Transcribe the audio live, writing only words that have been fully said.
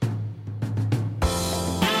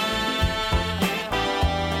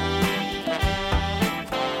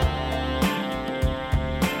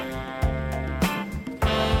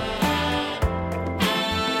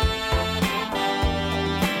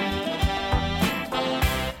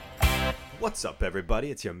What's up, everybody?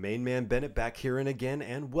 It's your main man Bennett back here and again,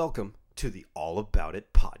 and welcome to the All About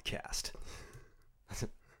It podcast.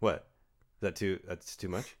 What? That's too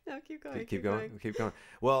much? No, keep going. Keep going.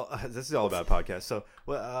 Well, this is All About Podcast. So,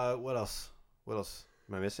 what else? What else?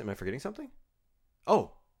 Am I missing? Am I forgetting something?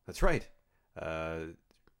 Oh, that's right.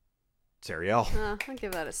 It's Ariel. I'll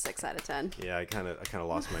give that a 6 out of 10. Yeah, I kind of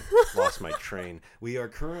lost my train. We are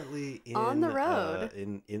currently on the road.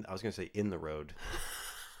 I was gonna say in the road.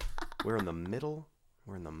 We're in the middle.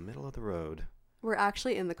 We're in the middle of the road. We're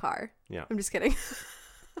actually in the car. Yeah. I'm just kidding.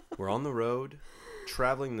 We're on the road,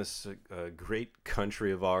 traveling this great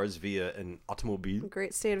country of ours via an automobile.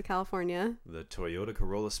 Great state of California. The Toyota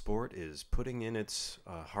Corolla Sport is putting in its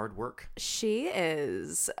hard work. She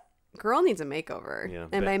is. Girl needs a makeover. Yeah,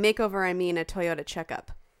 and by makeover, I mean a Toyota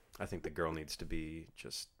checkup. I think the girl needs to be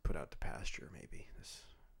just put out to pasture, maybe.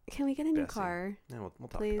 Can we get a new car? Yeah, we'll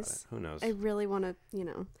talk please? about it. Who knows? I really want to,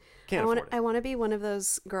 Can't afford it. I want to be one of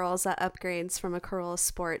those girls that upgrades from a Corolla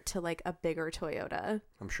Sport to like a bigger Toyota.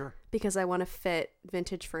 I'm sure. Because I want to fit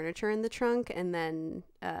vintage furniture in the trunk, and then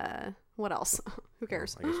what else? Who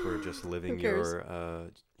cares? Well, I guess we're just living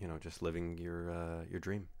your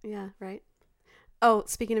dream. Yeah, right. Oh,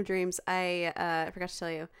 speaking of dreams, I forgot to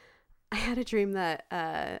tell you. I had a dream that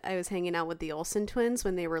I was hanging out with the Olsen twins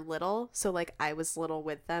when they were little. So, like, I was little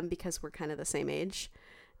with them because we're kind of the same age.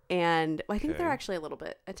 And I think they're actually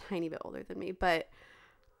a tiny bit older than me. But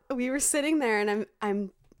we were sitting there, and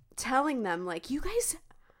I'm telling them, like, you guys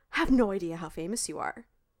have no idea how famous you are.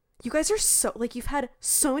 You guys are so, like, you've had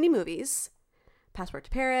so many movies. Passport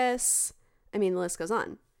to Paris. I mean, the list goes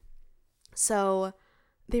on. So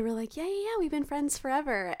they were like, yeah, we've been friends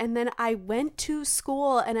forever. And then I went to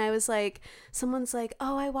school and I was like, someone's like,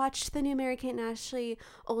 oh, I watched the new Mary-Kate and Ashley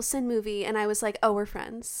Olsen movie. And I was like, oh, we're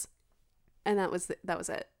friends. And that was it. That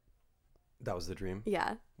was the dream?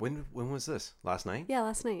 Yeah. When was this? Last night? Yeah,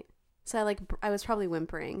 last night. So I was probably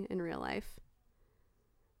whimpering in real life.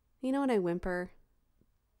 You know when I whimper?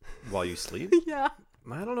 While you sleep? Yeah.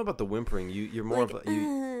 I don't know about the whimpering. You're more like, of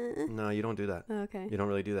a... No, you don't do that. Okay. You don't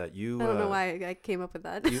really do that. I don't know why I came up with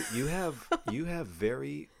that. you have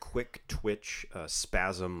very quick twitch,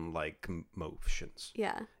 spasm like motions.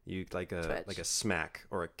 Yeah. You like a smack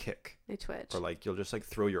or a kick. I twitch. Or like you'll just like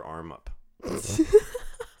throw your arm up.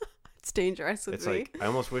 It's dangerous with it's me. Like I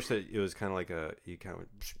almost wish that it was kind of like you kind of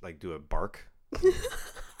like do a bark.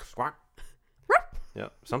 Squawk. Yeah,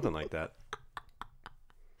 something like that.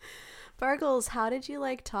 Bargles, how did you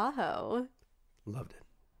like Tahoe? Loved it.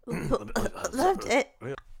 Loved it.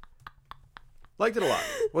 Liked it a lot.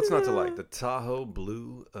 What's not to like? The Tahoe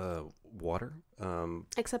blue water.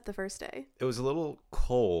 Except the first day. It was a little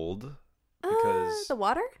cold because the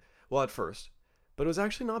water? Well, at first, but it was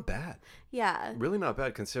actually not bad. Yeah. Really not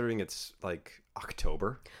bad considering it's like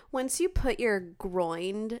October. Once you put your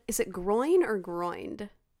groined, is it groin or groined?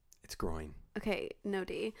 It's groin. Okay, no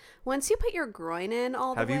D. Once you put your groin in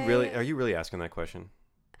all the way. Are you really asking that question?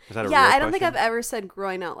 Is that a yeah, real I don't think question? I've ever said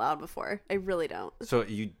groin out loud before. I really don't. So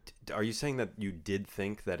are you saying that you did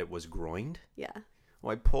think that it was groined? Yeah.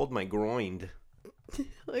 Well, I pulled my groined. Yikes.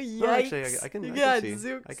 Oh, actually,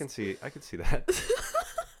 I can see that.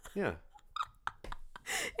 Yeah.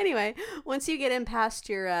 Anyway, once you get in past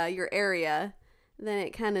your area, then it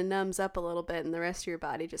kind of numbs up a little bit, and the rest of your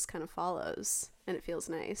body just kind of follows, and it feels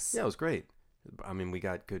nice. Yeah, it was great. I mean, we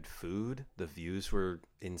got good food. The views were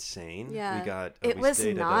insane. Yeah. It was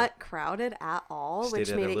not crowded at all,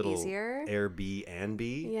 which made it easier.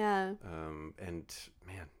 Airbnb. Yeah. And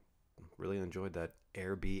man, really enjoyed that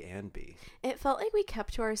Airbnb. It felt like we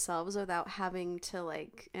kept to ourselves without having to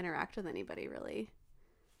like interact with anybody, really.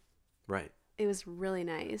 Right. It was really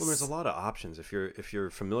nice. Well, there's a lot of options. If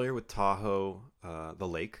you're familiar with Tahoe, the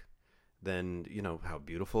lake, then you know how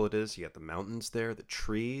beautiful it is. You got the mountains there, the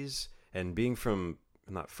trees. And being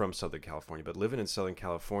not from Southern California, but living in Southern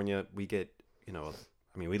California, we get,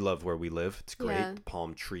 we love where we live. It's great. Yeah. The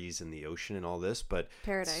palm trees and the ocean and all this, but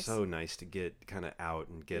Paradise. It's so nice to get kind of out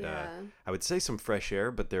and get, I would say some fresh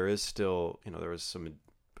air, but there is still, there is some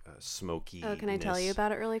smoky. Oh, can I tell you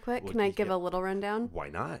about it really quick? Can I give a little rundown? Why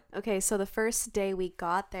not? Okay, so the first day we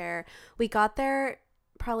got there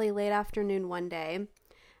probably late afternoon one day,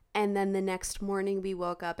 and then the next morning we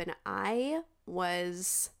woke up and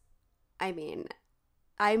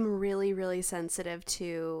I'm really, really sensitive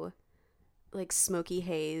to like smoky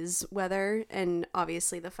haze weather, and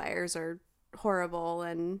obviously the fires are horrible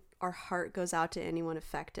and our heart goes out to anyone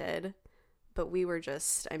affected. But we were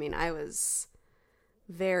I was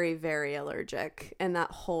very, very allergic. And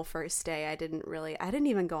that whole first day, I didn't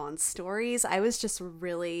even go on stories. I was just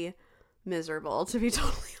really miserable, to be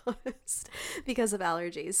totally honest, because of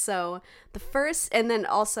allergies. So the first, and then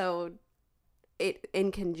also it,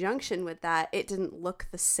 in conjunction with that, it didn't look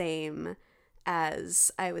the same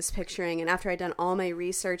as I was picturing. And after I'd done all my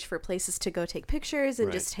research for places to go take pictures and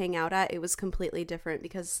Right. just hang out at, it was completely different,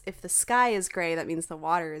 because if the sky is gray, that means the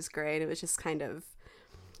water is gray. And it was just kind of,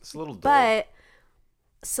 It's a little dull. but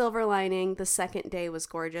silver lining, the second day was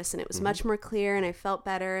gorgeous and it was much more clear and I felt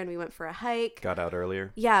better, and we went for a hike. Got out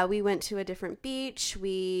earlier. Yeah, we went to a different beach.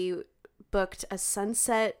 We booked a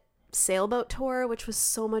sunset sailboat tour, which was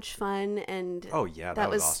so much fun, and Oh yeah,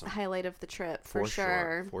 that was awesome. the highlight of the trip for For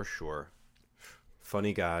sure. For sure.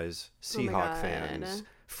 Funny guys, Oh my Seahawk God. fans,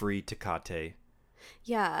 free Tecate.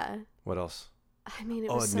 Yeah. What else? I mean, it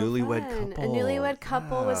Oh, was a so newlywed fun. couple. A newlywed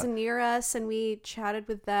couple was Yeah. near us, and we chatted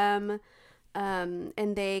with them.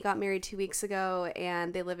 And they got married 2 weeks ago,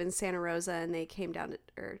 and they live in Santa Rosa, and they came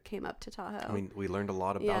up to Tahoe. I mean, we learned a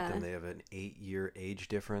lot about Yeah. them. They have an 8-year age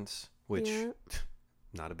difference, which Yeah.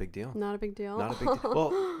 not a big deal. Not a big deal. Not a big deal.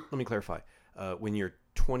 Well, let me clarify. When you're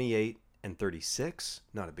 28 and 36,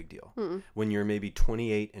 not a big deal. When you're maybe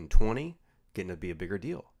 28 and 20, getting to be a bigger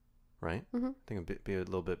deal, right? I think it'd be a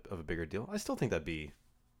little bit of a bigger deal. I still think that'd be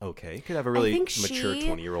okay. Could have a really think mature she-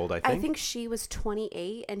 20-year-old, I think. I think she was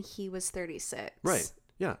 28 and he was 36. Right.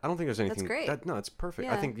 Yeah, I don't think there's anything. great. No, it's perfect.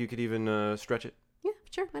 I Yeah. think you could even stretch it. Yeah,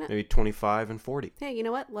 sure. Why not? Maybe 25 and 40. Hey, you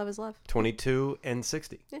know what? Love is love. 22 and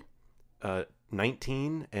 60. Yeah.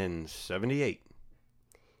 19 and 78.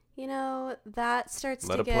 You know, that starts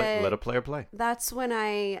Let to a player play. That's when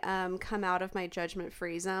I come out of my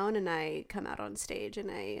judgment-free zone, and I come out on stage,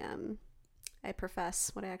 and I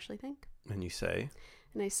profess what I actually think. And you say,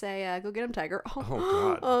 And I say, go get him, Tiger.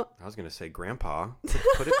 "Oh God, I was gonna say, Grandpa,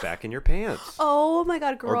 put it back in your pants." Oh my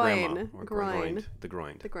God, Or groin. grandma, or groin. the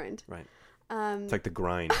groined. The groin. Right. Um, It's like the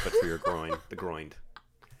grind, but for your groin. The groined.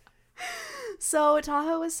 So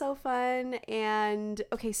Tahoe was so fun. And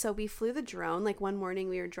okay, so we flew the drone. Like one morning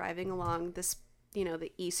we were driving along this,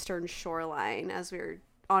 the eastern shoreline as we were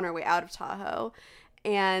on our way out of Tahoe.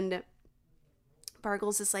 And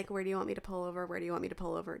Bargles is like, where do you want me to pull over? Where do you want me to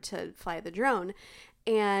pull over to fly the drone?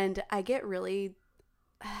 And I get kind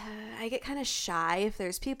of shy if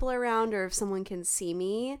there's people around or if someone can see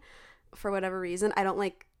me for whatever reason. I don't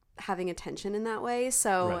like having attention in that way.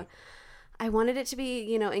 So Right. I wanted it to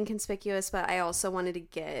be, inconspicuous, but I also wanted to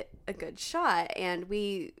get a good shot. And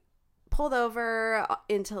we pulled over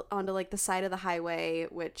onto like the side of the highway,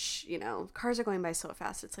 which, cars are going by so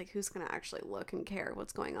fast. It's like, who's going to actually look and care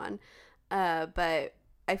what's going on? But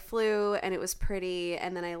I flew and it was pretty.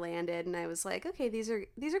 And then I landed and I was like, okay, these are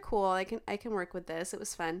cool. I can work with this. It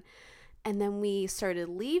was fun. And then we started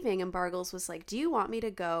leaving and Bargles was like, do you want me to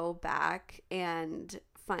go back and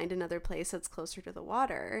find another place that's closer to the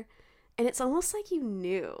water? And it's almost like you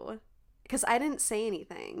knew, because I didn't say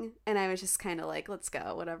anything. And I was just kind of like, let's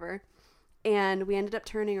go, whatever. And we ended up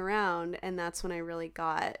turning around, and that's when I really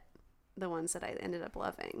got the ones that I ended up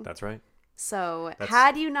loving. That's right. So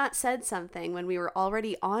had you not said something when we were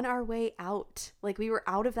already on our way out, like we were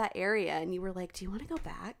out of that area, and you were like, do you want to go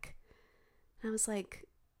back? And I was like,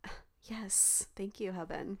 yes, thank you,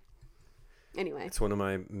 Hubben. Anyway. It's one of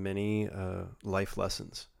my many life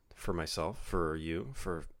lessons for myself, for you,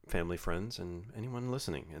 for family, friends, and anyone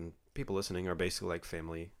listening. And people listening are basically like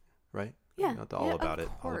family, right? Yeah. All yeah, about of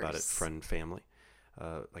it. All about it. course. Friend, family.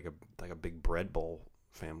 Like a big bread bowl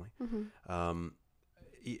family. Mm-hmm.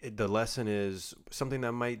 The lesson is something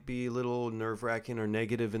that might be a little nerve-wracking or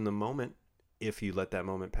negative in the moment. If you let that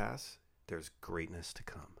moment pass, there's greatness to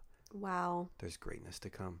come. Wow. There's greatness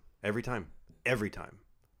to come. Every time,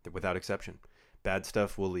 without exception. Bad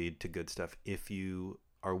stuff will lead to good stuff if you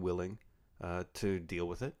are willing to deal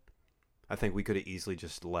with it. I think we could have easily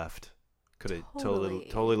just left. Could have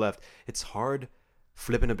totally left. It's hard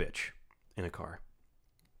flipping a bitch in a car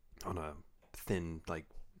on a thin, like,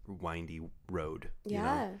 windy road.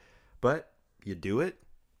 Yeah. But you do it.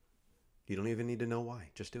 You don't even need to know why.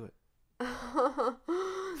 Just do it.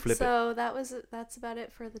 Flip so that's about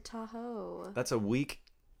it for the Tahoe. That's a week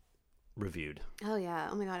reviewed. Oh yeah.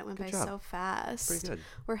 Oh my God, it went Good by job. so fast. Pretty good.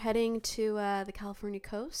 We're heading to the California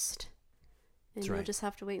coast. And That's we'll right. just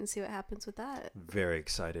have to wait and see what happens with that. Very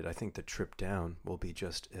excited. I think the trip down will be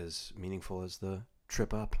just as meaningful as the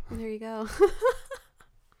trip up. There you go.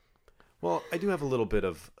 Well, I do have a little bit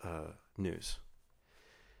of news.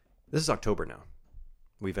 This is October now.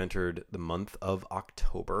 We've entered the month of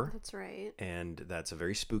October, That's right. and that's a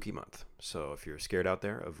very spooky month. So if you're scared out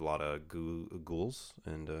there of a lot of ghouls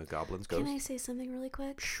and goblins, Can ghosts, I say something really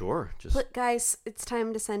quick? sure, just Guys, it's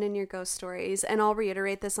time to send in your ghost stories. And I'll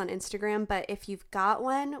reiterate this on Instagram, but if you've got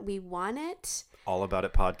one, we want it.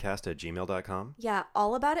 allaboutitpodcast@gmail.com. Yeah,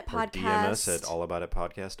 All About It Or Podcast. DM us at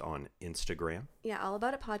allaboutitpodcast on Instagram. Yeah,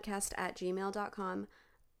 allaboutitpodcast@gmail.com.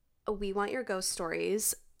 We want your ghost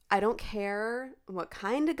stories. I don't care what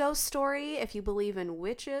kind of ghost story. If you believe in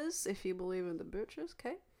witches, if you believe in the bitches,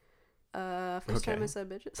 okay. First time I said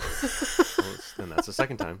bitches. Well, then that's the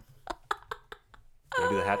second time. Can you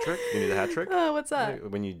do the hat trick? Can you do the hat trick? What's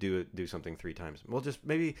that? When you do something 3 times. Well, just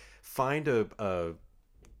maybe find a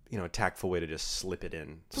tactful way to just slip it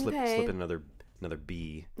in. Slip in another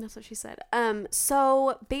B. That's what she said.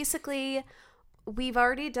 So basically, we've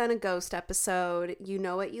already done a ghost episode. You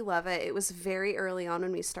know it, you love it. It was very early on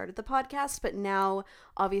when we started the podcast, but now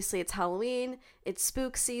obviously it's Halloween. It's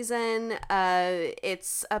spook season.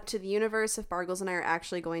 It's up to the universe if Bargles and I are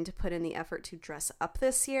actually going to put in the effort to dress up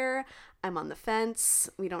this year. I'm on the fence.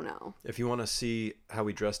 We don't know. If you want to see how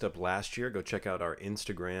we dressed up last year, go check out our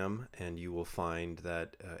Instagram, and you will find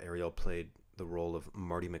that Ariel played the role of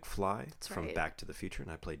Marty McFly from Back to the Future,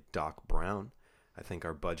 and I played Doc Brown. I think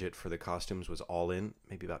our budget for the costumes was all in,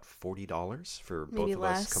 maybe about $40 for both of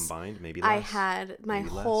us combined, maybe less. I had my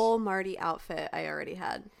whole Marty outfit I already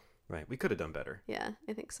had. Right. We could have done better. Yeah,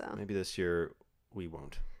 I think so. Maybe this year we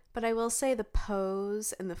won't. But I will say the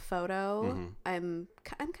pose and the photo, I'm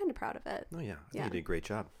kind of proud of it. Oh, yeah. I think you did a great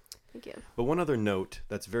job. Thank you. But one other note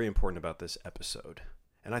that's very important about this episode,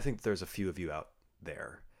 and I think there's a few of you out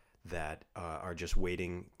there that are just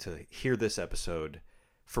waiting to hear this episode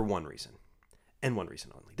for one reason. And one reason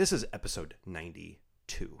only. This is episode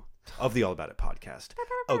 92 of the All About It podcast.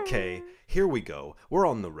 Okay, here we go. We're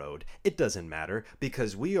on the road. It doesn't matter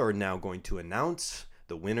because we are now going to announce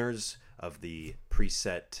the winners of the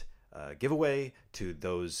preset giveaway to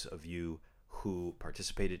those of you who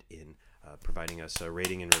participated in providing us a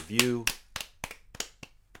rating and review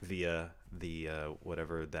via the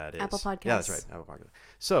whatever that is. Apple Podcasts. Yeah, that's right. Apple Podcasts.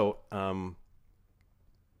 So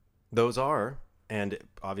those are... And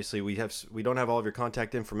obviously, we don't have all of your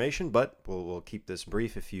contact information, but we'll keep this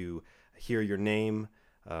brief. If you hear your name,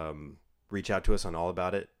 reach out to us on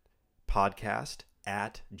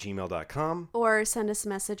allaboutitpodcast@gmail.com. Or send us a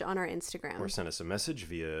message on our Instagram. Or send us a message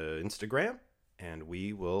via Instagram, and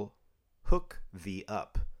we will hook thee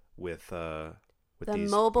up with the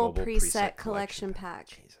these mobile preset collection pack.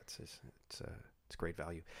 Jeez, it's great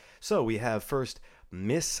value. So we have first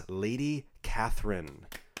Miss Lady Catherine.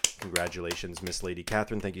 Congratulations, Miss Lady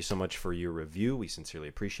Catherine. Thank you so much for your review. We sincerely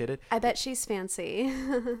appreciate it. I bet she's fancy.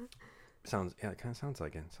 It kind of sounds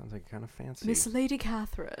like it. Sounds like kind of fancy. Miss Lady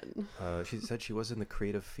Catherine. She said she was in the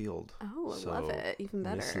creative field. Oh, I love it. Even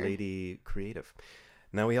better. Miss Lady Creative.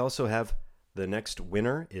 Now we also have the next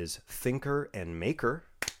winner is Thinker and Maker.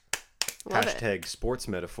 Love Hashtag sports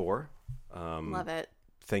metaphor. Love it.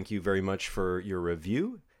 Thank you very much for your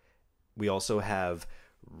review. We also have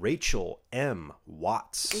Rachel M.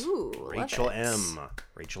 Watts. Ooh, Rachel love it. M.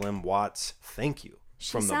 Rachel M. Watts. Thank you.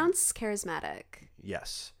 She sounds charismatic.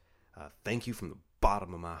 Yes. Thank you from the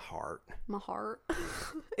bottom of my heart. My heart.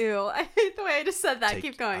 Ew, I hate the way I just said that.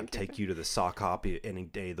 Keep going. I'd take you to the sock hop any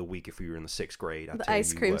day of the week if we were in the 6th grade. The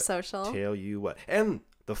ice cream social. Tell you what. And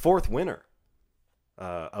the 4th winner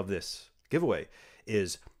of this giveaway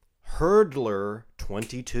is Hurdler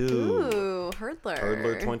 22. Ooh, Hurdler.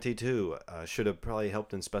 Hurdler 22. Should have probably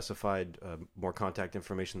helped and specified more contact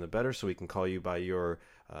information the better, so we can call you by your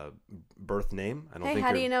birth name.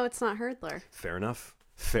 How do you know it's not Hurdler? Fair enough.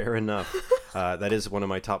 Fair enough. That is one of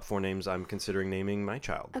my top 4 names I'm considering naming my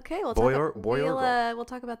child. Okay, boy or girl. We'll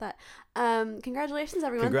talk about that. Congratulations,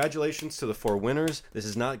 everyone. Congratulations to the 4 winners. This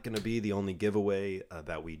is not going to be the only giveaway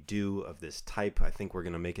that we do of this type. I think we're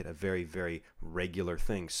going to make it a very, very regular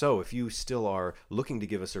thing. So if you still are looking to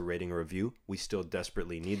give us a rating or review, we still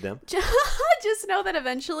desperately need them. Just know that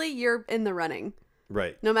eventually you're in the running.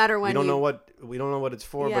 Right. No matter when. We don't know what it's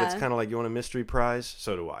for, Yeah. but it's kind of like you want a mystery prize.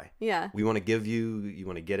 So do I. Yeah. We want to give you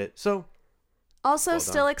want to get it. So. Also,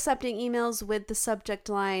 still accepting emails with the subject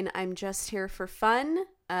line, "I'm just here for fun."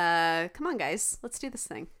 Come on, guys. Let's do this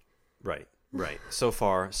thing. Right. So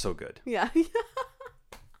far, so good. Yeah. Well,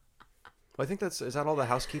 I think is that all the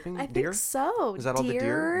housekeeping, I dear? think so. Is that all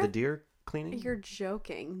the deer cleaning? You're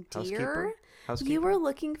joking, Housekeeper? dear. You were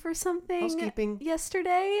looking for something Housekeeping.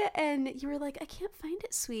 yesterday, and you were like, "I can't find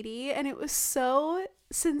it, sweetie," and it was so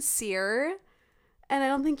sincere, and I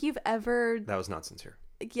don't think you've ever. That was not sincere.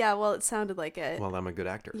 Yeah, well, it sounded like it. Well, I'm a good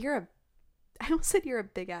actor. I almost said you're a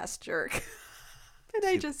big ass jerk. And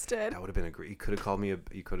I just did. That would have been a great. You could have called me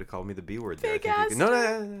the B word there. Big ass. No,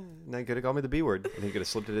 you could have called me the B word. I think you could have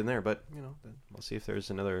slipped it in there, but we'll see if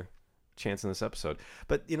there's another chance in this episode.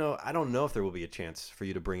 But I don't know if there will be a chance for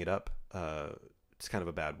you to bring it up it's kind of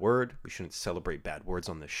a bad word. We shouldn't celebrate bad words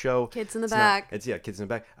on the show. Kids in the It's back. Kids in the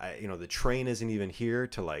back. The train isn't even here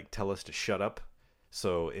to like tell us to shut up.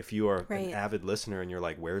 So if you are an avid listener and you're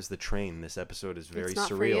like, "Where's the train?" This episode is very It's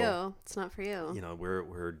not surreal. for you. It's not for you.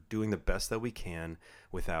 We're doing the best that we can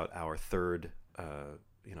without our third,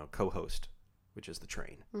 co-host, which is the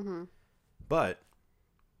train. Mm-hmm. But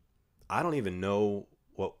I don't even know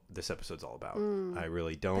what this episode's all about. I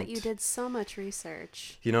really don't. But you did so much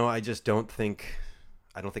research. I just don't think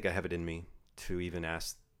I have it in me to even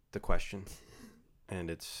ask the question.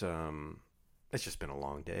 And it's just been a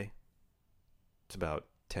long day. It's about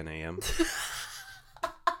 10 a.m.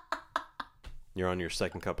 You're on your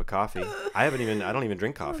second cup of coffee. I don't even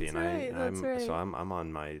drink coffee. So I'm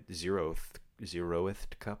on my zeroth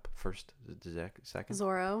cup first, second.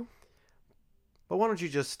 Zorro. But why don't you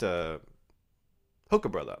just hook a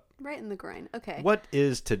brother up? Right in the groin. Okay. What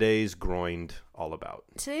is today's grind all about?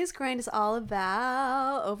 Today's grind is all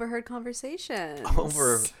about overheard conversations.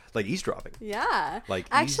 Like eavesdropping. Yeah. Like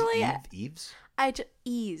actually, eaves?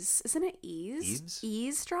 ease. Isn't it ease? Eaves?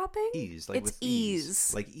 Eavesdropping? Ease. Like it's with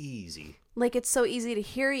ease. Like easy. Like it's so easy to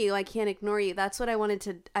hear you. I can't ignore you. That's what I wanted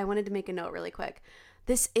to make a note really quick.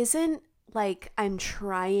 This isn't like I'm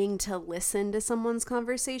trying to listen to someone's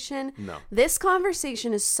conversation. No. This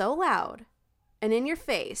conversation is so loud and in your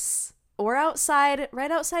face or outside, right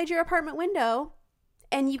outside your apartment window,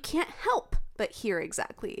 and you can't help but hear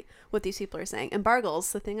exactly what these people are saying. And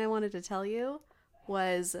Bargles, the thing I wanted to tell you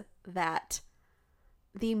was that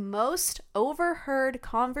the most overheard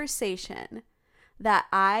conversation that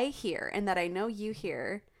I hear and that I know you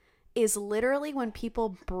hear is literally when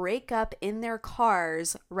people break up in their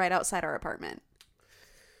cars right outside our apartment.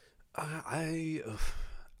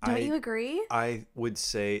 Don't you agree? I would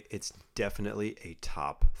say it's definitely a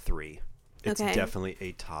top 3. It's definitely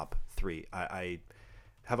a top 3. I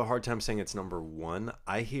have a hard time saying it's number 1.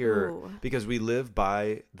 I hear, because we live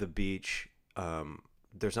by the beach,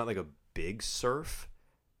 there's not like a big surf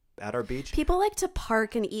at our beach. People like to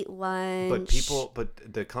park and eat lunch.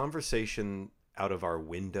 But the conversation out of our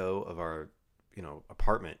window of our,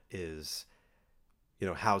 apartment is,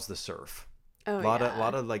 how's the surf? Oh, a lot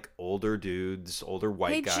of like older dudes, older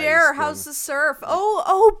white guys. Hey, Jer, how's the surf?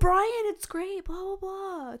 Oh, Brian, it's great. Blah blah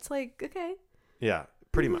blah. It's like, okay. Yeah,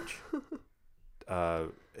 pretty much.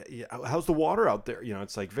 How's the water out there?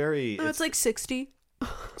 It's like very. It's like 60.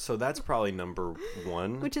 So that's probably number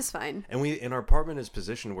 1, which is fine. And our apartment is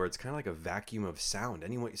positioned where it's kind of like a vacuum of sound.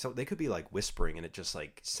 Anyway, so they could be like whispering, and it just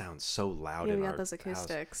like sounds so loud. Yeah, in we our got those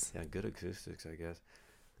acoustics. House. Yeah, good acoustics, I guess.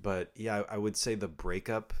 But yeah, I would say the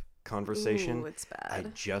breakup conversation. Ooh, it's bad. I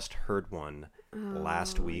just heard one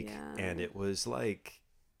last week, and it was like,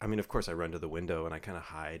 of course I run to the window and I kind of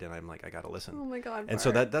hide, and I'm like, I gotta listen. Oh my god! And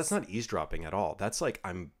so that's not eavesdropping at all. That's like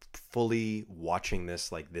I'm fully watching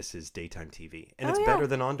this like this is daytime TV, and it's better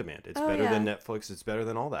than on demand. It's better than Netflix. It's better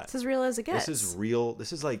than all that. It's as real as it gets. This is real.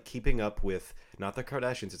 This is like keeping up with not the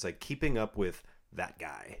Kardashians. It's like keeping up with that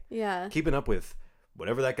guy. Yeah. Keeping up with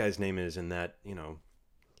whatever that guy's name is in that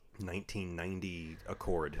 1990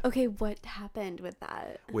 Accord. Okay, what happened with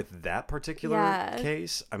that? With that particular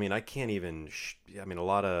case, I can't even. A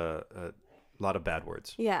lot of bad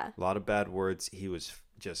words. Yeah, a lot of bad words. He was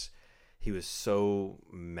so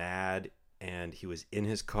mad, and he was in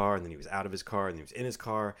his car, and then he was out of his car, and he was in his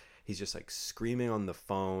car. He's just like screaming on the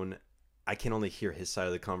phone. I can only hear his side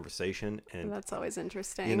of the conversation, and that's always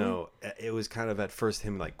interesting. It was kind of at first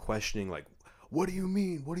him like questioning, like, what do you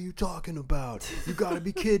mean? What are you talking about? You got to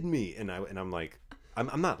be kidding me. And I'm like,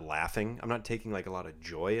 I'm not laughing. I'm not taking like a lot of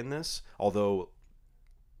joy in this. Although,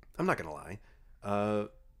 I'm not gonna lie,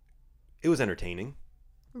 it was entertaining.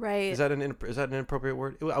 Right? Is that an inappropriate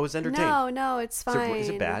word? I was entertained. No, it's fine. Is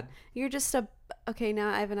it bad? You're just okay. Now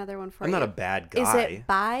I have another one for you. I'm not a bad guy. Is it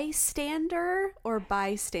bystander or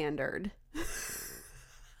bystander?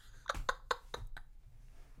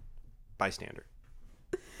 Bystander.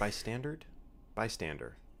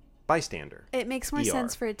 Bystander. It makes more ER.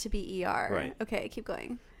 sense for it to be ER. Right. Okay, keep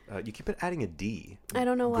going. You keep adding a D. I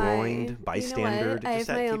don't know why. Groined, bystander. You know what? I have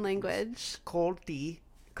my own language. Colty.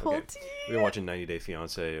 Colty. We've been watching 90 Day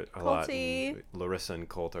Fiance a lot. And Larissa and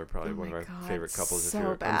Colt are probably one of our favorite couples. So if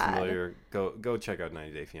you're bad. unfamiliar, go check out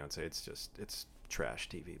 90 Day Fiance. It's trash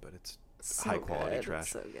TV, but it's so high quality good. trash.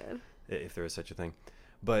 It's so good. If there is such a thing.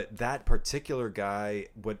 But that particular guy,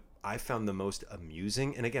 what I found the most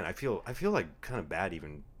amusing, and again, I feel like kind of bad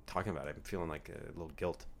even talking about it. I'm feeling like a little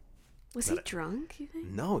guilt. Was he drunk, you think?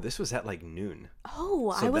 No, this was at like noon.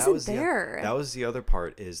 Oh, so I wasn't there. That was the other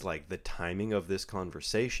part, is like the timing of this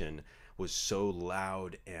conversation was so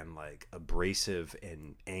loud and like abrasive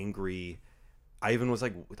and angry. I even was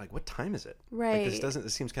like, what time is it? Like, Right.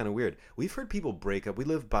 this seems kind of weird. We've heard people break up. We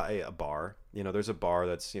live by a bar. You know, there's a bar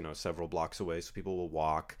that's, you know, several blocks away. So people will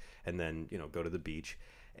walk and then, you know, go to the beach.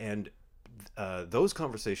 And those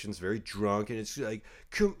conversations, very drunk. And it's like,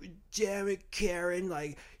 come, damn it, Karen.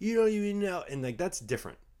 Like, you don't even know. And like, that's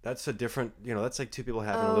different. That's a different, you know, that's like two people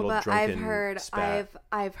having a little but drunken I've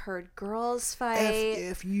spat. heard girls fight.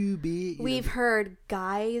 F-U-B. We've heard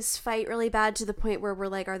guys fight really bad to the point where we're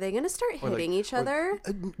like, are they going to start hitting each other?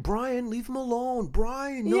 Brian, leave him alone.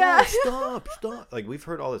 Brian, no, Yeah. stop. Like, we've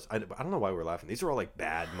heard all this. I don't know why we're laughing. These are all like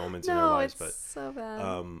bad moments in our No, lives, it's so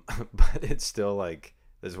bad. but it's still like,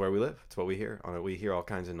 this is where we live. It's what we hear. We hear all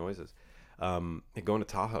kinds of noises. And going to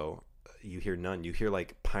Tahoe, you hear none. You hear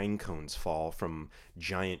like pine cones fall from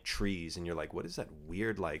giant trees, and you're like, "What is that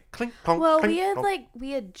weird like clink clonk?" Well, clink, clonk?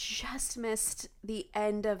 we had just missed the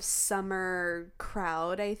end of summer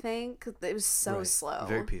crowd. I think it was so Right. slow,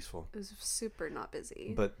 Very peaceful. It was super not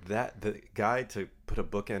busy. But the guy, to put a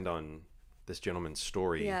bookend on this gentleman's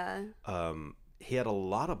story, Yeah. he had a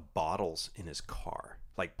lot of bottles in his car,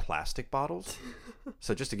 like plastic bottles.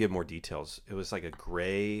 So just to give more details, it was like a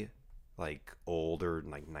gray, like older,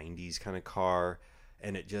 like 90s kind of car.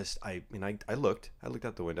 And it just, I looked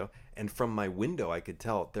out the window, and from my window I could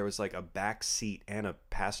tell there was like a back seat and a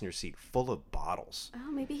passenger seat full of bottles.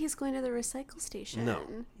 Oh, maybe he's going to the recycle station.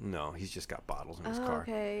 No, he's just got bottles in his Oh, car.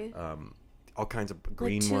 okay. All kinds of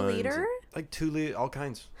green 2 ones. liter? Like 2 liter, all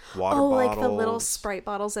kinds. Water Oh, bottles. like the little Sprite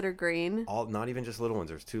bottles that are green. All, not even just little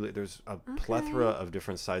ones. There's a plethora of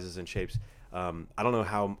different sizes and shapes. I don't know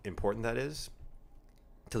how important that is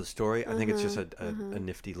to the story. I think it's just a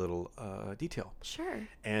nifty little detail. Sure.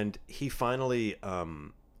 And he finally,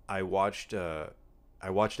 I watched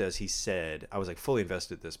as he said, I was like fully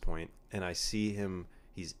invested at this point, and I see him.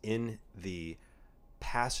 He's in the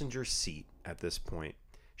passenger seat at this point.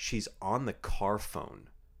 She's on the car phone,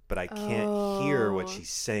 but I can't hear what she's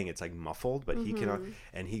saying. It's like muffled, but he cannot.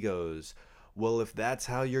 And he goes, "Well, if that's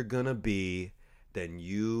how you're gonna be, then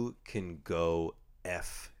you can go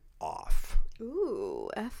F off." Ooh,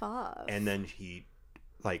 F off. And then he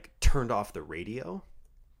like turned off the radio,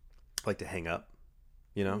 like to hang up,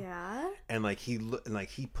 you know? Yeah. And like he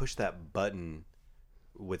pushed that button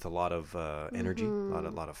with a lot of energy, a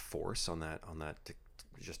lot of force on that to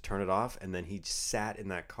just turn it off. And then he sat in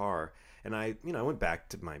that car, and I went back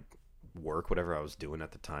to my work, whatever I was doing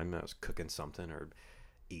at the time. I was cooking something or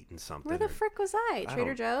eating something. Where the frick was I?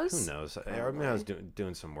 Trader Joe's? Who knows? I mean, I was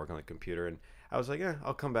doing some work on the computer, and I was like, yeah,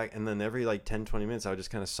 I'll come back. And then every like 10, 20 minutes, I would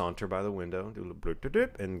just kind of saunter by the window, do a little bloop, doop,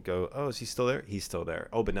 doop, and go, oh, is he still there? He's still there.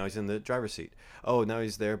 Oh, but now he's in the driver's seat. Oh, now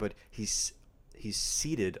he's there, but he's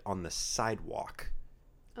seated on the sidewalk.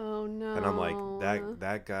 Oh, no. And I'm like,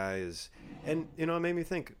 that guy is... And, it made me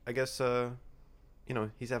think, I guess,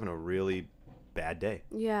 he's having a really bad day.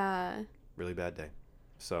 Yeah. Really bad day.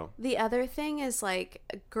 So... The other thing is, like,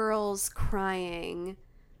 girls crying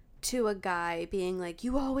to a guy being like,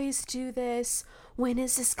 you always do this. When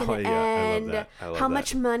is this going to end? I love How that.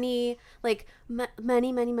 much money? Like,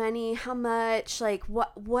 money. How much? Like,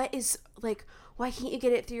 what is, like, why can't you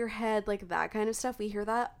get it through your head? Like, that kind of stuff. We hear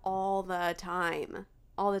that all the time.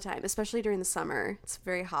 All the time. Especially during the summer. It's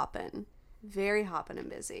very hoppin'. Very hoppin' and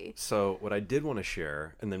busy. So what I did want to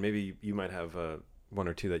share, and then maybe you might have one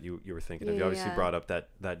or two that you were thinking of. You obviously Yeah. brought up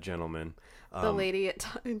that gentleman. The lady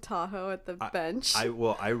in Tahoe at the bench.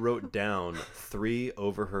 I wrote down 3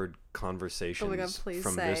 overheard conversations Oh my God, please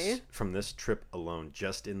from say. this trip alone.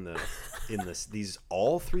 Just in these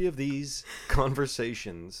all 3 of these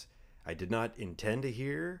conversations, I did not intend to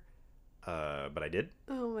hear, but I did.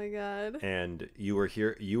 Oh my God. And you were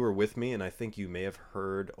here. You were with me, and I think you may have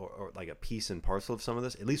heard or like a piece and parcel of some of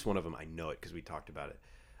this. At least one of them, I know it because we talked about it.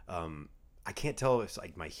 I can't tell if it's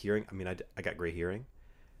like my hearing. I mean, I got great hearing.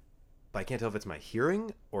 But I can't tell if it's my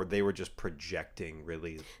hearing or they were just projecting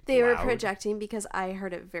really They were loud. projecting because I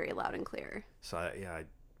heard it very loud and clear. So,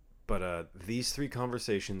 but these 3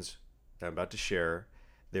 conversations that I'm about to share,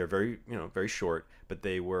 they're very, very short, but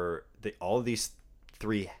all of these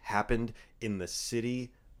 3 happened in the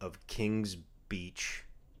city of Kings Beach.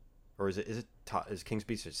 Or is Kings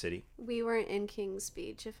Beach a city? We weren't in Kings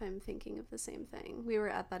Beach, if I'm thinking of the same thing. We were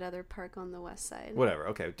at that other park on the west side. Whatever.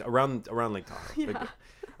 Okay. Around Lake Tahoe. Big Yeah.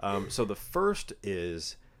 deal. So the first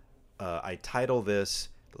is, I title this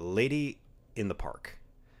Lady in the Park.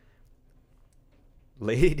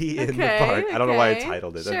 Lady in the Park. I don't know why I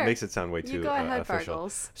titled it. Sure. That makes it sound way You too go ahead, official.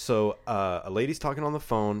 Bargles. So a lady's talking on the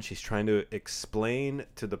phone. She's trying to explain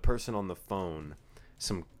to the person on the phone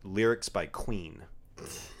some lyrics by Queen.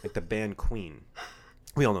 Like the band Queen.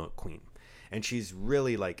 We all know Queen. And she's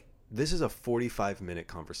really like, this is a 45-minute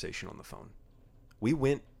conversation on the phone. We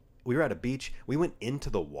were at a beach. We went into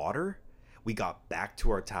the water. We got back to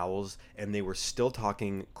our towels, and they were still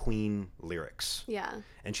talking Queen lyrics. Yeah.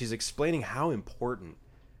 And she's explaining how important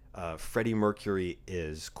Freddie Mercury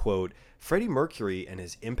is. Quote, Freddie Mercury and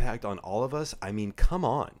his impact on all of us, I mean, come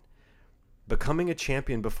on. Becoming a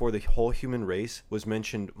champion before the whole human race was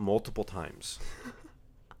mentioned multiple times.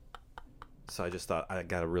 So I just thought I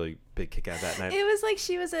got a really big kick out of that. And It was like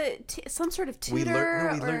she was some sort of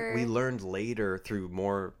tutor. we learned later through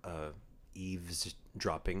more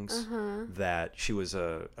eavesdroppings that she was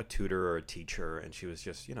a tutor or a teacher, and she was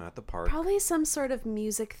just, at the park. Probably some sort of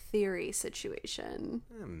music theory situation.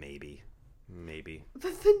 Maybe.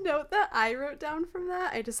 But the note that I wrote down from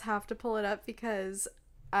that, I just have to pull it up because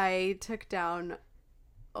I took down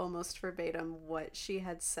almost verbatim what she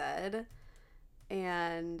had said.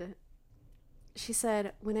 And she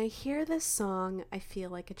said, when I hear this song, I feel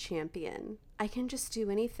like a champion. I can just do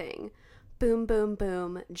anything. Boom, boom,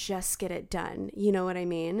 boom. Just get it done. You know what I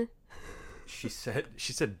mean? She said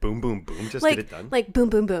boom, boom, boom. Just like, get it done. Like boom,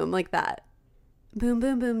 boom, boom. Like that. Boom,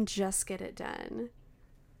 boom, boom. Just get it done.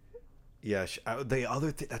 Yeah. The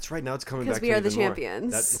other thing, that's right. Now it's coming back to me. Because we are the even more.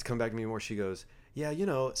 champions. It's come back to me more. She goes, yeah,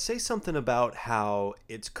 say something about how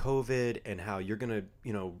it's COVID and how you're going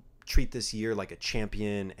to, treat this year like a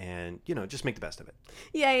champion and, just make the best of it.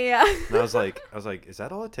 Yeah. And I was like, is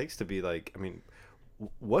that all it takes to be like, I mean,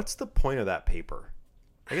 what's the point of that paper?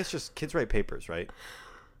 I guess just kids write papers, right?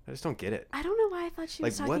 I just don't get it. I don't know why I thought she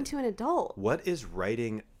was talking to an adult. What is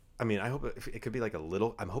writing? I mean, I hope it could be like a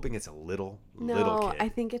little. I'm hoping it's a little kid. No, I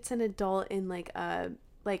think it's an adult in like a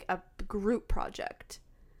group project.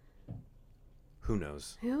 Who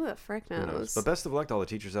knows? Who the frick knows? Who knows? But best of luck to all the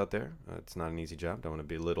teachers out there. It's not an easy job. Don't want to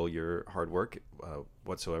belittle your hard work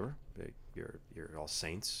whatsoever. You're all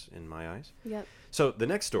saints in my eyes. Yep. So the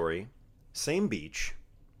next story, same beach,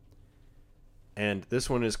 and this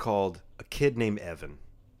one is called A Kid Named Evan.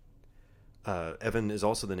 Evan is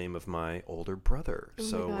also the name of my older brother. Oh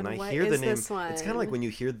so my God, when I what hear the is name, this one? it's kind of like when you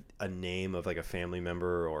hear a name of like a family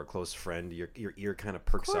member or a close friend, your ear kind of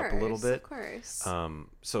perks up a little bit. Of course.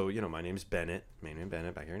 So my name's Bennett. My name is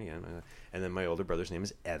Bennett back here again. And then my older brother's name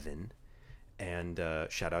is Evan. And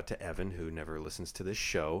shout out to Evan, who never listens to this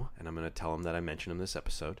show. And I'm going to tell him that I mentioned him this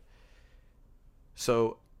episode.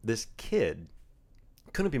 So this kid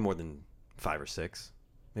couldn't be more than 5 or 6,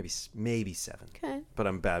 maybe 7. Okay. But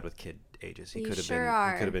I'm bad with kid ages. He could have been.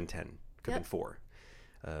 are. He could have been 10. Could have been 4.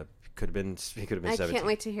 He could have been 17. I can't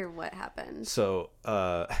wait to hear what happened. So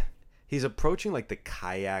he's approaching like the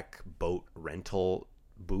kayak boat rental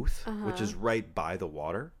booth, which is right by the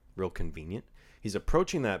water, real convenient. He's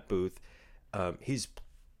approaching that booth. He's,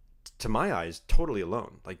 to my eyes, totally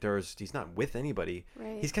alone. Like he's not with anybody.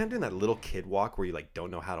 Right. He's kind of doing that little kid walk where you like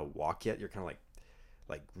don't know how to walk yet. You're kind of like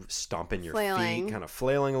stomping your Flailing. feet, kind of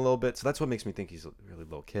flailing a little bit. So that's what makes me think he's a really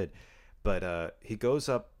little kid. But he goes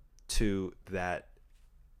up to that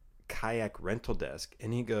kayak rental desk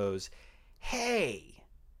and he goes, "Hey,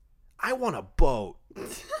 I want a boat.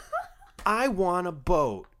 I want a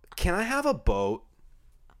boat. Can I have a boat?"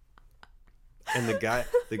 And the guy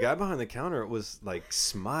behind the counter was like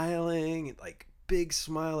smiling, like big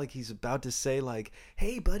smile, like he's about to say like,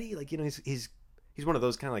 "Hey, buddy," like he's one of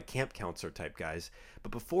those kind of like camp counselor type guys.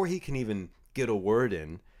 But before he can even get a word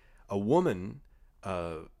in, a woman,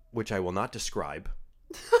 which I will not describe,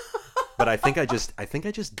 but I think I just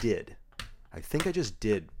did. I think I just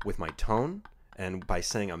did with my tone and by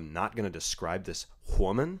saying I'm not going to describe this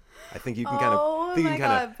woman. I think you can kind of think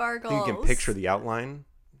you can picture the outline.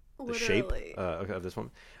 The shape of this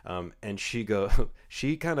woman, and she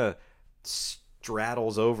kind of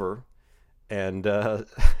straddles over, and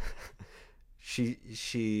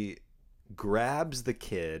she grabs the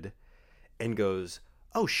kid and goes,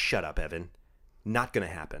 "Oh, shut up, Evan! Not gonna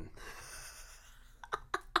happen."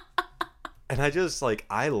 And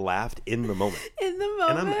I laughed in the moment. In the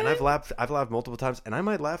moment, and I've laughed multiple times, and I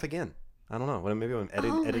might laugh again. I don't know. Maybe when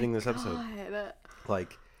I'm editing this episode.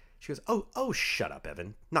 Like. She goes, oh, shut up,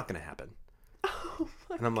 Evan. Not going to happen. Oh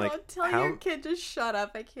my and I'm God, like, tell your kid to shut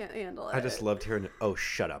up. I can't handle it. I just loved hearing, "Oh,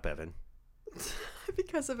 shut up, Evan."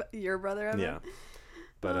 Because of your brother, Evan? Yeah.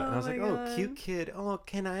 But and I was like, God. "Oh, cute kid. Oh,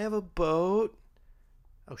 can I have a boat?"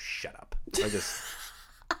 "Oh, shut up." I just...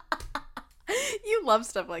 You love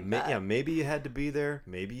stuff like that. Yeah, maybe you had to be there.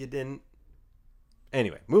 Maybe you didn't.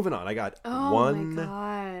 Anyway, moving on. I got one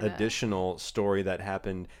additional story that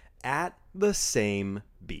happened at the same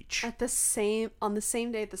beach. On the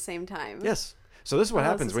same day at the same time. Yes. So this is what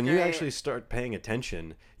happens when great. you actually start paying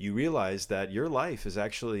attention. You realize that your life is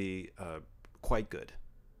actually quite good,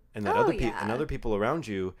 and that other people around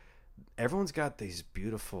you everyone's got these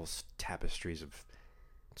beautiful tapestries of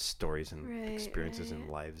stories and Right, experiences right. and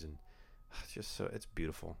lives, and it's just so it's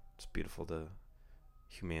beautiful. It's beautiful to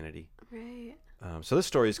humanity. Right. So this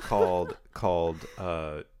story is called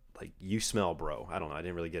like You Smell Bro. I don't know. I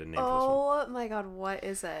didn't really get a name for this one. Oh my God, what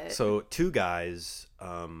is it? So two guys,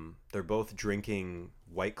 they're both drinking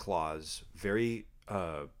White Claws, very,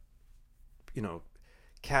 you know,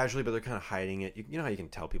 casually, but they're kind of hiding it. You know how you can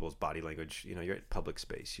tell people's body language. You know, you're at public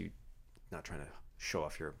space. You're not trying to show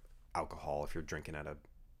off your alcohol if you're drinking at a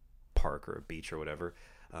park or a beach or whatever.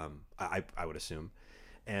 I would assume.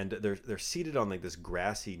 And they're seated on like this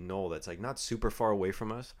grassy knoll that's like not super far away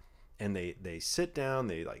from us. And they sit down.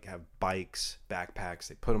 They like have bikes, backpacks.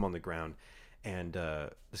 They put them on the ground. And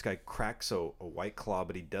this guy cracks a White Claw,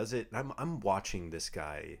 but he does it. I'm watching this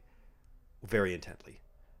guy very intently.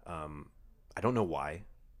 I don't know why,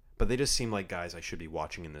 but they just seem like guys I should be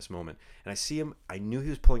watching in this moment. And I see him. I knew he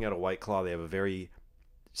was pulling out a White Claw. They have a very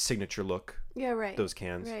signature look. Yeah, right. Those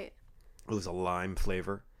cans. Right. It was a lime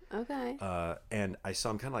flavor. Okay. And I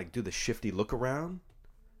saw him kind of like do the shifty look around,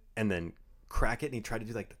 and then crack it. And he tried to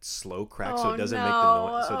do like that slow crack, so it doesn't make the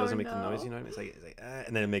noise. So it doesn't make the noise. You know what I mean? It's like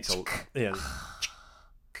and then it makes a yeah,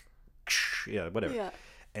 yeah, whatever. Yeah.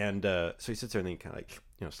 And so he sits there and then he kind of like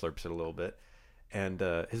slurps it a little bit. And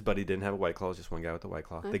his buddy didn't have a White Claw. It was just one guy with the White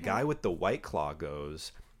Claw. Okay. The guy with the White Claw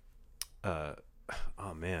goes, oh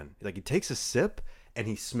man, like he takes a sip and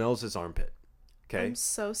he smells his armpit. Okay. I'm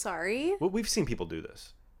so sorry. Well, we've seen people do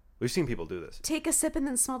this. Take a sip and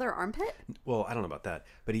then smell their armpit? Well, I don't know about that,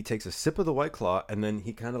 but he takes a sip of the White Claw and then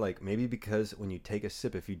he kind of like, maybe because when you take a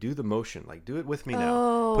sip, if you do the motion, like do it with me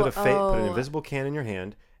now, put an invisible can in your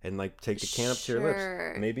hand and like take the can up to your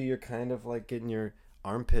lips. Maybe you're kind of like getting your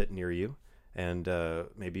armpit near you and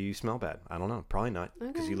maybe you smell bad. I don't know. Probably not,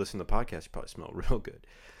 because you listen to the podcast, you probably smell real good.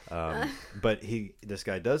 But this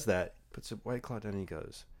guy does that, puts a White Claw down and he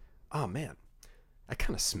goes, oh man, I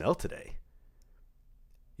kind of smell today.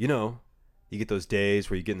 You know, you get those days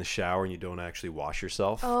where you get in the shower and you don't actually wash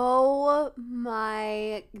yourself. Oh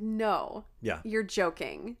my, no. Yeah. You're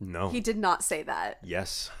joking. No. He did not say that.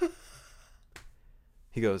 Yes.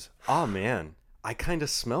 He goes, oh man, I kind of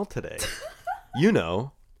smell today. You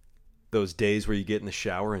know, those days where you get in the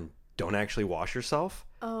shower and don't actually wash yourself.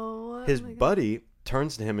 Oh. His buddy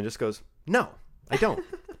turns to him and just goes, no, I don't.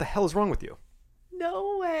 What the hell is wrong with you?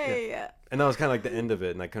 No way. Yeah. And that was kind of like the end of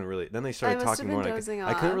it, and I couldn't really. Then they started talking more. And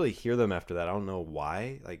I couldn't really hear them after that. I don't know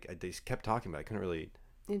why. Like they kept talking, but I couldn't really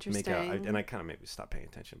make out. And I kind of maybe stopped paying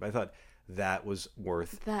attention. But I thought that was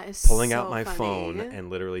worth pulling out my phone and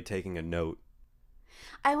literally taking a note.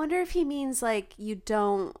 I wonder if he means like you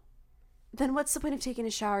don't. Then what's the point of taking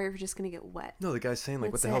a shower if you're just gonna get wet? No, the guy's saying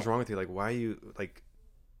like, what the hell's wrong with you? Like, why are you like,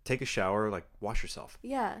 take a shower, like wash yourself.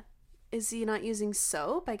 Yeah. Is he not using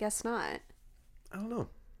soap? I guess not. I don't know.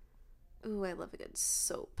 Ooh, I love a good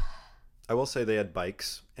soap. I will say they had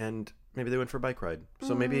bikes, and maybe they went for a bike ride.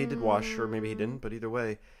 So maybe he did wash, or maybe he didn't. But either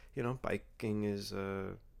way, biking is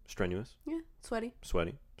strenuous. Yeah, sweaty.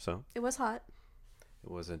 So it was hot.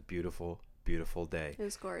 It was a beautiful, beautiful day. It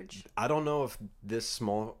was gorgeous. I don't know if this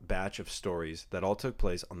small batch of stories that all took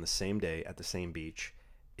place on the same day at the same beach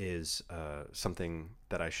is something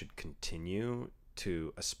that I should continue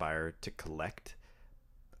to aspire to collect.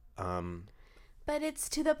 But it's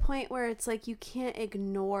to the point where it's like you can't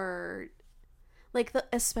ignore, like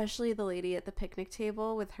especially the lady at the picnic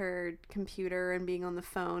table with her computer and being on the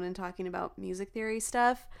phone and talking about music theory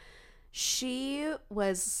stuff. She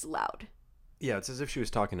was loud. Yeah, it's as if she was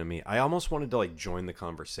talking to me. I almost wanted to like join the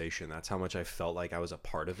conversation. That's how much I felt like I was a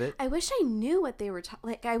part of it. I wish I knew what they were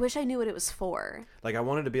like. I wish I knew what it was for. Like I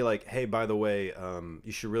wanted to be like, hey, by the way,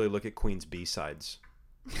 you should really look at Queen's B-sides.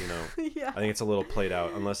 Yeah. I think it's a little played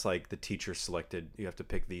out, unless like the teacher selected you have to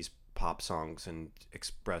pick these pop songs and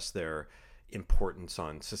express their importance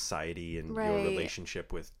on society and your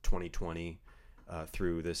relationship with 2020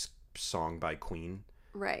 through this song by Queen.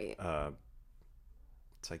 Right.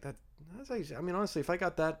 It's like that. I mean, honestly, if I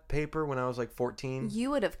got that paper when I was like 14,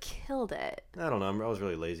 you would have killed it. I don't know. I was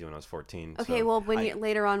really lazy when I was 14. Okay, so well,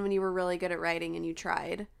 later on when you were really good at writing and you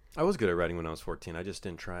tried. I was good at writing when I was 14. I just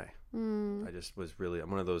didn't try. I just was I'm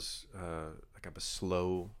one of those, like I'm a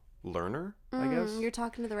slow learner, I guess. You're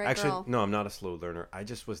talking to the right girl. No, I'm not a slow learner. I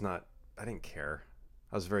just was not, I didn't care.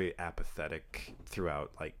 I was very apathetic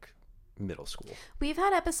throughout like middle school. We've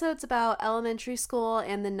had episodes about elementary school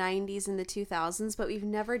and the 90s and the 2000s, but we've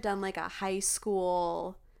never done like a high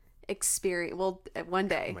school experience. Well, one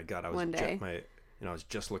day. Oh my God. I was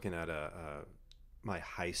just looking at my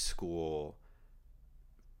high school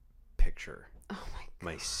picture. Oh my God.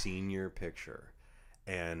 My senior picture.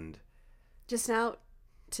 And just now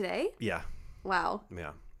Today? Yeah. Wow.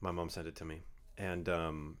 Yeah. My mom sent it to me, and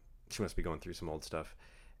she must be going through some old stuff.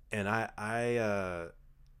 And I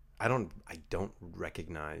don't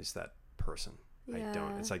recognize that person. I don't.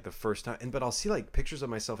 Yeah. It's like the first time, but I'll see like pictures of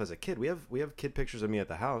myself as a kid. We have kid pictures of me at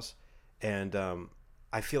the house, and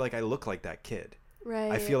I feel like I look like that kid.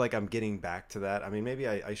 Right. I feel like I'm getting back to that. I mean, maybe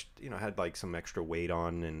I had like some extra weight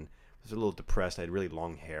on and was a little depressed. I had really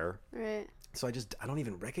long hair. Right. So I don't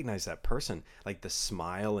even recognize that person. Like the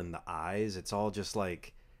smile and the eyes, it's all just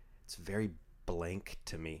like, it's very blank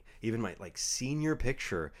to me. Even my like senior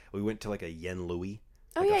picture, we went to like a Yen Louis.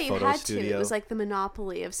 Oh like yeah, a you photo had studio. to. It was like the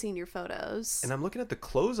monopoly of senior photos. And I'm looking at the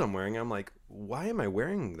clothes I'm wearing. I'm like, why am I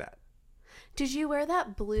wearing that? Did you wear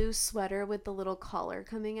that blue sweater with the little collar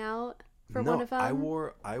coming out for No, one of them? I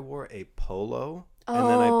wore a polo,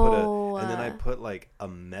 Oh. and then I put like a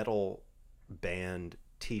metal band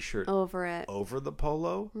T-shirt over it. over the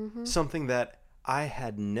polo, Mm-hmm. something that I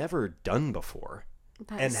had never done before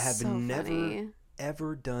and have so never funny.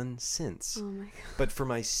 ever done since. Oh my god. But for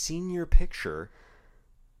my senior picture,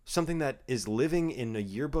 something that is living in the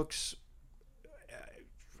yearbooks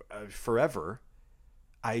forever,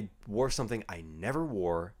 I wore something I never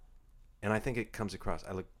wore, and I think it comes across.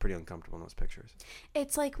 I look pretty uncomfortable in those pictures.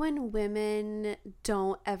 It's like when women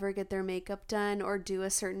don't ever get their makeup done or do a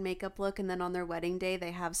certain makeup look, and then on their wedding day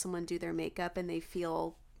they have someone do their makeup and they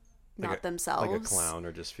feel not themselves. Like a clown,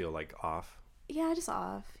 or just feel like off. Yeah, just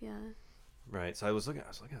off. Yeah. Right. So I was looking at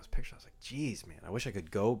this picture. I was like, geez, man, I wish I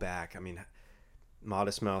could go back. I mean,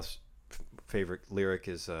 Modest Mouth's favorite lyric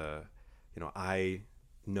is, I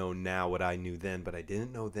know now what I knew then, but I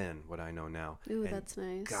didn't know then what I know now. Ooh, and that's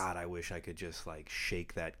nice. God, I wish I could just like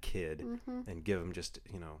shake that kid and give him just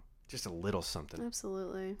a little something.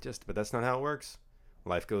 Absolutely. But that's not how it works.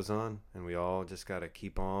 Life goes on, and we all just got to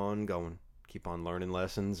keep on going, keep on learning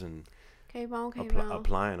lessons and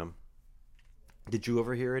applying them. Did you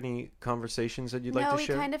ever hear any conversations that you'd like to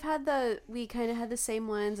share? No, we kind of had the same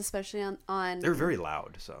ones, especially on They're very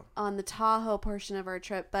loud, so on the Tahoe portion of our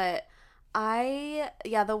trip. But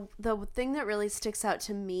the thing that really sticks out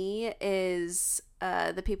to me is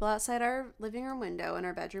the people outside our living room window and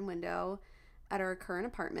our bedroom window at our current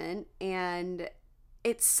apartment, and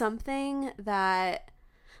it's something that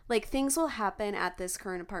like things will happen at this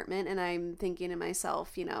current apartment, and I'm thinking to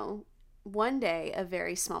myself, one day a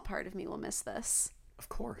very small part of me will miss this. Of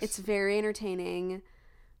course. It's very entertaining,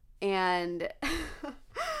 and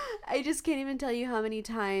I just can't even tell you how many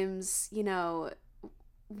times,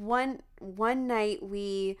 one night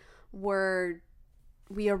we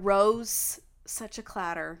arose such a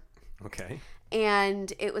clatter. Okay.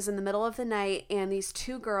 And it was in the middle of the night, and these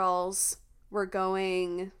two girls were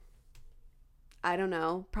going, I don't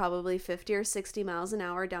know, probably 50 or 60 miles an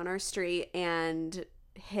hour down our street and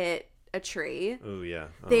hit a tree. Oh yeah.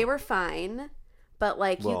 They were fine, but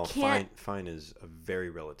you can't. Fine is a very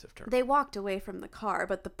relative term. They walked away from the car,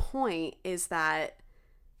 but the point is that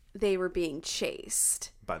they were being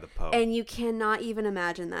chased by the Poe. And you cannot even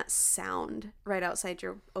imagine that sound right outside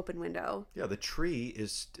your open window. Yeah, the tree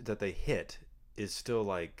that they hit is still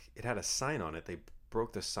like, it had a sign on it. They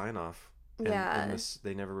broke the sign off. And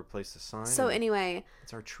they never replaced the sign. So anyway,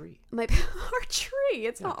 it's our tree. Our tree.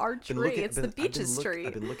 It's not our tree. It's the beach's tree.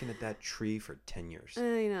 I've been looking at that tree for 10 years.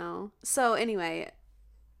 I know. So anyway,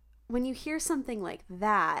 when you hear something like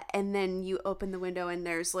that, and then you open the window and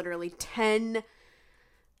there's literally 10,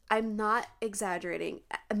 I'm not exaggerating,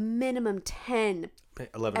 a minimum 10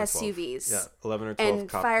 11 or SUVs. 12. Yeah, 11 or 12 and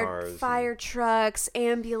cop cars. Fire trucks,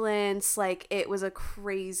 ambulance. Like, it was a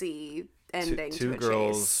crazy ending two to a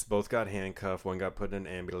girls chase. Both got handcuffed. One got put in an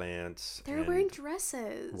ambulance. They were wearing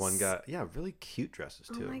dresses. One got really cute dresses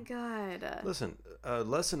too. Oh my god. Listen, a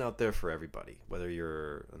lesson out there for everybody, whether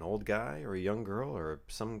you're an old guy or a young girl or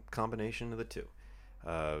some combination of the two,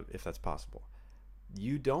 if that's possible.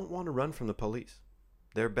 You don't want to run from the police.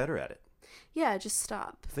 They're better at it. Yeah, just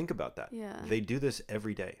stop. Think about that. Yeah. They do this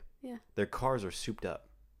every day. Yeah. Their cars are souped up.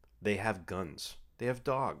 They have guns. They have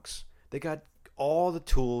dogs. They got all the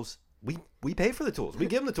tools. We pay for the tools. We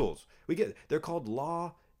give them the tools. They're called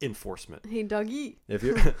law enforcement. Hey, doggy. If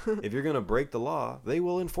you're gonna break the law, they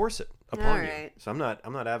will enforce it upon you. So I'm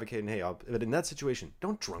not advocating. Hey, but in that situation,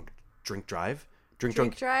 don't drink drive.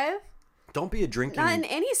 Drink drive. Don't be a drinking. Not in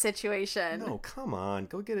any situation. No, come on,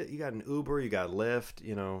 go get it. You got an Uber. You got Lyft.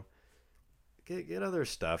 Get other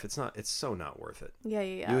stuff. It's so not worth it. Yeah.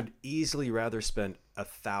 You would easily rather spend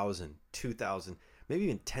 $1,000, $2,000, maybe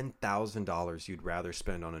even $10,000 you'd rather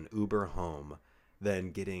spend on an Uber home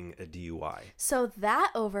than getting a DUI. So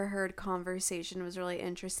that overheard conversation was really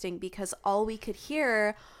interesting because all we could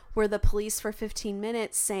hear were the police for 15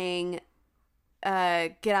 minutes saying,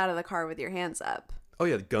 get out of the car with your hands up. Oh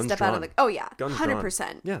yeah, guns Step drawn. out of the. Oh yeah, Guns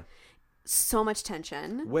 100%. Yeah, So much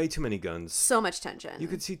tension. way too many guns. So much tension. You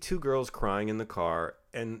could see two girls crying in the car,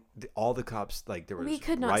 and all the cops, like, there was We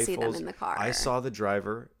could not rifles. see them in the car. I saw the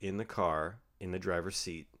driver in the car, in the driver's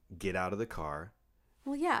seat, get out of the car,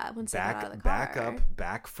 Well, yeah. Once they got out of the car. back up,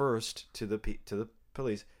 back first to the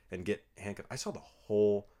police, and get handcuffed. I saw the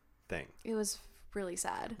whole thing. It was really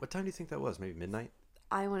sad. What time do you think that was? Maybe midnight?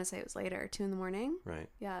 I want to say it was later, 2 a.m. Right.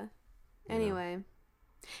 Yeah. You Anyway.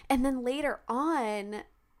 And then later on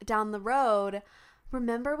down the road,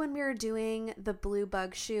 remember when we were doing the blue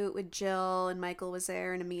bug shoot with Jill and Michael was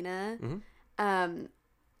there and Amina? Mm-hmm.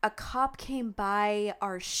 A cop came by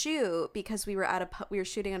our shoot because we were we were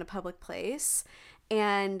shooting on a public place,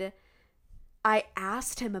 and I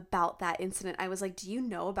asked him about that incident. I was like, "Do you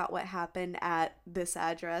know about what happened at this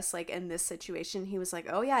address, like in this situation?" He was like,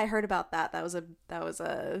 "Oh yeah, I heard about that. That was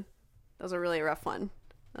a really rough one.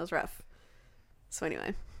 That was rough." So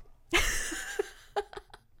anyway.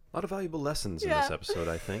 A lot of valuable lessons in Yeah. this episode,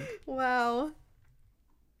 I think. Wow.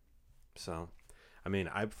 So, I mean,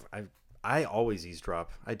 I always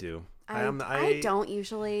eavesdrop. I do. I don't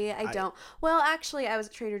usually. I don't. Well, actually, I was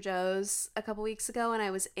at Trader Joe's a couple weeks ago, and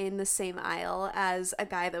I was in the same aisle as a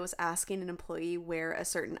guy that was asking an employee where a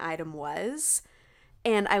certain item was,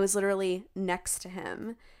 and I was literally next to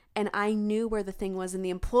him, and I knew where the thing was, and the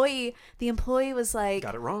employee was like,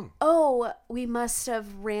 Got it wrong. "Oh, we must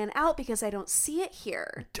have ran out because I don't see it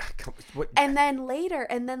here." What? And then later,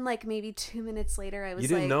 like maybe 2 minutes later, I was You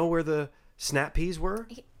didn't like, know where the snap peas were?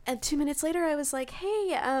 And 2 minutes later, I was like,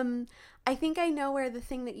 "Hey, I think I know where the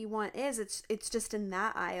thing that you want is. It's just in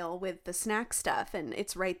that aisle with the snack stuff, and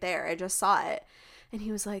it's right there. I just saw it." And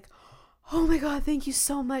he was like, "Oh my God, thank you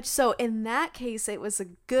so much." So in that case, it was a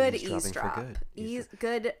good Eavesdropping for eavesdrop,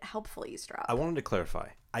 good, helpful eavesdrop. I wanted to clarify.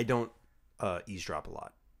 I don't eavesdrop a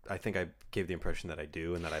lot. I think I gave the impression that I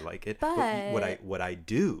do and that I like it. But what I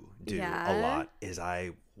do Yeah. a lot is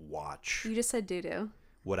I watch. You just said doo-doo.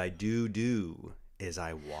 What I do is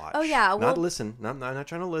I watch. Oh, yeah, well- not listen. I'm not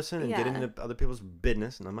trying to listen and get Yeah. into other people's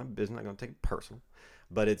business. None of my business. I'm not going to take it personal.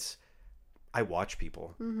 But I watch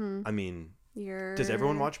people. Mm-hmm. I mean, You're... does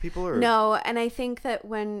everyone watch people? Or No, and I think that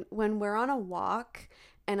when we're on a walk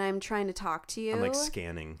and I'm trying to talk to you, I'm like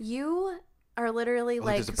scanning. you are literally Oh,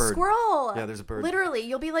 like, there's a bird. "Squirrel!" Yeah, there's a bird. Literally,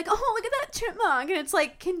 you'll be like, "Oh, look at that chipmunk," and it's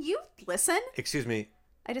like, "Can you listen?" Excuse me.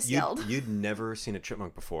 I just yelled. You'd never seen a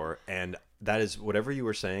chipmunk before, and that is whatever you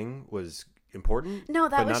were saying was important. No,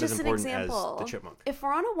 that but was not just as an important example. as the chipmunk. If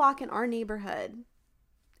we're on a walk in our neighborhood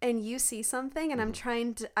and you see something and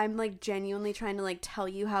Mm-hmm. I'm like genuinely trying to like tell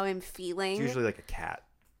you how I'm feeling, It's usually like a cat,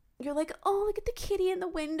 you're like, "Oh, look at the kitty in the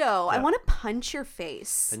window. I Yeah. want to punch your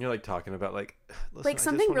face." and you're like talking about like, listen, Like I just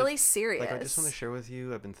something wanna- really serious. Like I just want to share with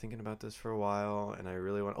you. I've been thinking about this for a while, and I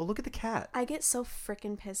really want. Oh, look at the cat. I get so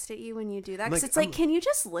freaking pissed at you when you do that. I'm Because like, it's like, I'm- can you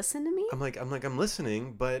just listen to me? I'm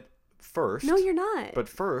listening, but first. No, you're not. But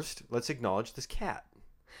first, let's acknowledge this cat.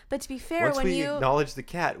 But to be fair, Once when we you acknowledge the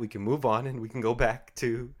cat, we can move on and we can go back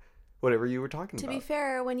to whatever you were talking to about. be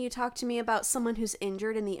fair, when you talk to me about someone who's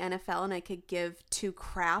injured in the NFL and I could give two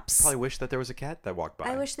craps, Probably wish that there was a cat that walked by.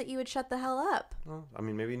 I wish that you would shut the hell up. Well, I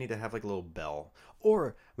mean, maybe you need to have like a little bell,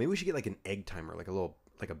 or maybe we should get like an egg timer,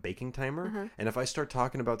 like a baking timer. Uh-huh. And if I start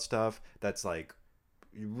talking about stuff that's like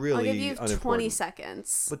really I'll give you 20 unimportant,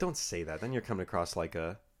 seconds. but don't say that. Then you're coming across like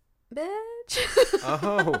a Bitch.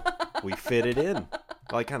 oh, we fit it in.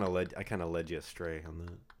 Well, I kind of led you astray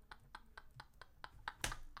on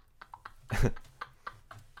that.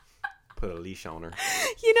 Put a leash on her.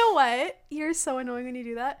 You know what? You're so annoying when you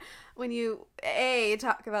do that. When you,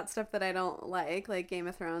 talk about stuff that I don't like Game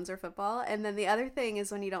of Thrones or football. And then the other thing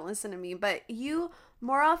is when you don't listen to me. But you,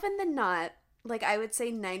 more often than not, like I would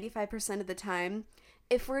say 95% of the time,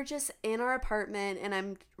 if we're just in our apartment and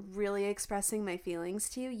I'm really expressing my feelings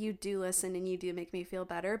to you, you do listen and you do make me feel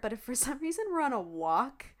better. But if for some reason we're on a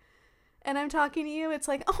walk and I'm talking to you, it's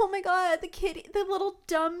like, "Oh my God, the kitty, the little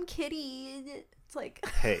dumb kitty." It's like...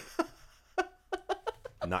 Hey.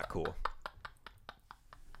 Not cool.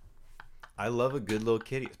 I love a good little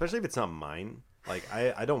kitty, especially if it's not mine. Like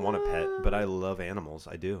I don't want a pet, but I love animals.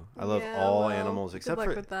 I do. I love Yeah, all well, animals good except luck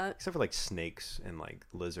for with that. like snakes and like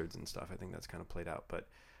lizards and stuff. I think that's kind of played out, but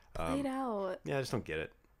Played out. yeah, I just don't get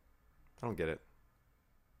it. I don't get it.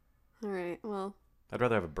 All right. Well, I'd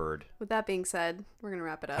rather have a bird. with that being said, we're going to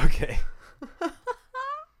wrap it up. Okay.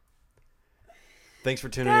 Thanks for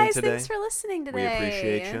tuning in Guys, today. thanks for listening today. We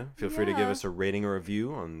appreciate you. Feel free to give Yeah. us a rating or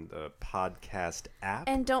review on the podcast app.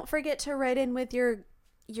 And don't forget to write in with your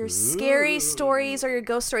your scary stories or your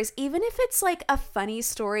ghost stories, even if it's like a funny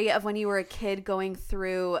story of when you were a kid going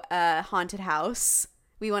through a haunted house.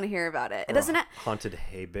 We want to hear about it. It doesn't haunted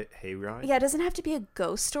hayride. Yeah, it doesn't have to be a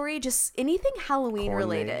ghost story. Just anything Halloween Corn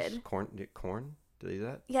related. Maze? Corn? Did they do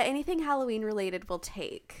that? Yeah, anything Halloween related we'll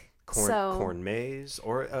take. Corn maze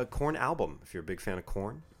or a Corn album if you're a big fan of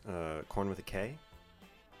Corn. Corn with a K.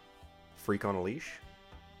 Freak on a Leash.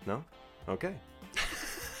 No? Okay.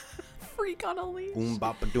 Freak on a Leash.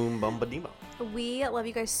 Bapa doom bumba demo. We love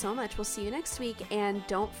you guys so much. We'll see you next week, and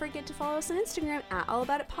don't forget to follow us on Instagram at All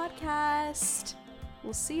About It Podcast.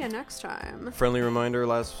 We'll see you next time. Friendly reminder,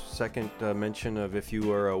 last second mention of if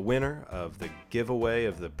you are a winner of the giveaway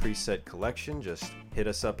of the preset collection, just hit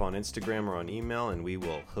us up on Instagram or on email and we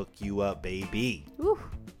will hook you up, baby. Ooh,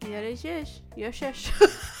 yes.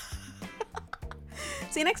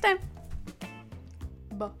 See you next time.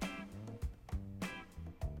 Bye.